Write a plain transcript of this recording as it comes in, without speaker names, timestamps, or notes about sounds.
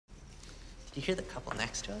Did you hear the couple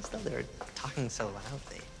next to us, though? They were talking so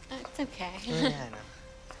loudly. It's okay. Yeah, I know.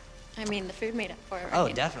 I mean, the food made up for it, right? Oh,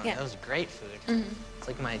 definitely. Yeah. That was great food. Mm-hmm. It's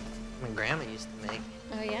like my grandma used to make.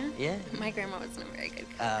 Oh, yeah? Yeah. My grandma wasn't a very good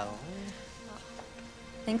cook. Oh.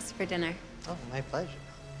 Thanks for dinner. Oh, my pleasure.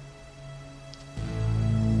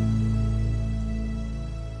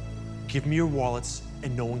 Give me your wallets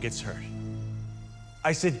and no one gets hurt.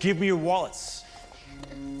 I said give me your wallets.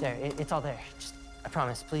 There, it's all there. Just, I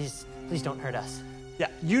promise, please don't hurt us. Yeah,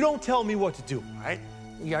 you don't tell me what to do, all right?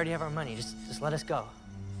 We already have our money. Just let us go.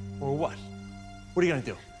 Or what? What are you gonna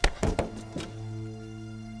do?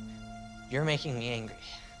 You're making me angry.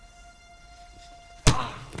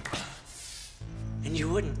 And you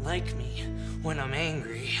wouldn't like me when I'm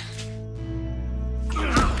angry.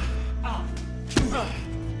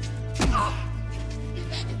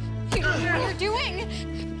 You know what you're doing?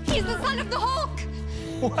 He's the son of the Hulk!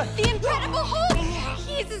 What? The Incredible Hulk!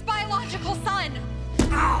 He's his biological son!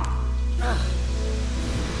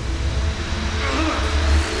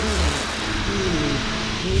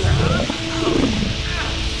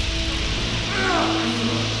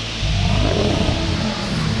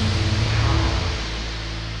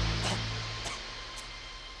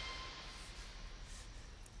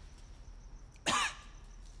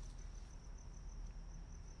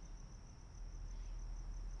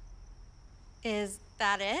 Is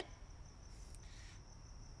that it?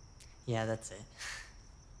 Yeah, that's it.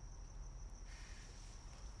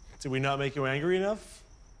 Did we not make you angry enough?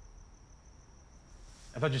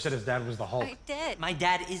 I thought you said his dad was the Hulk. I did. My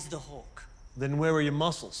dad is the Hulk. Then where are your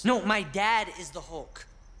muscles? No, my dad is the Hulk.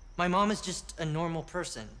 My mom is just a normal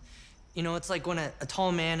person. You know, it's like when a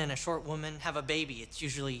tall man and a short woman have a baby. It's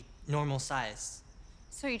usually normal size.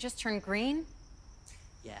 So you just turned green?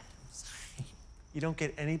 Yeah, I'm sorry. You don't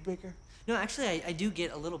get any bigger? No, actually, I do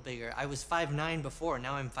get a little bigger. I was 5'9" before,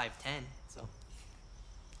 now I'm 5'10", so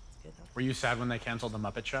it's good. Were you sad when they canceled the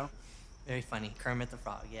Muppet Show? Very funny. Kermit the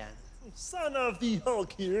Frog, yeah. Son of the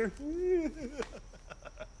Hulk here.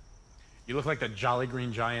 You look like the Jolly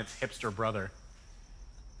Green Giant's hipster brother.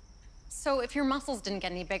 So if your muscles didn't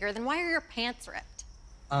get any bigger, then why are your pants ripped?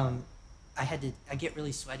 I get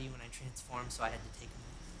really sweaty when I transform, so I had to take them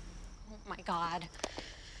off. Oh my God.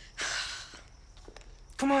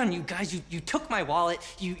 Come on, you guys, you took my wallet,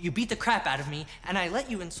 you beat the crap out of me, and I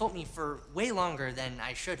let you insult me for way longer than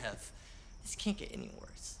I should have. This can't get any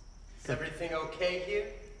worse. Is everything okay here?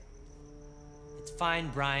 It's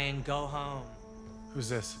fine, Brian, go home. Who's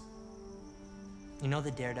this? You know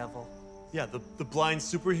the Daredevil? Yeah, the blind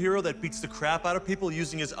superhero that beats the crap out of people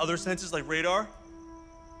using his other senses like radar?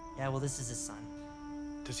 Yeah, well, this is his son.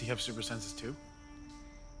 Does he have super senses too?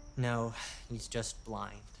 No, he's just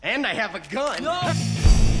blind. And I have a gun! No!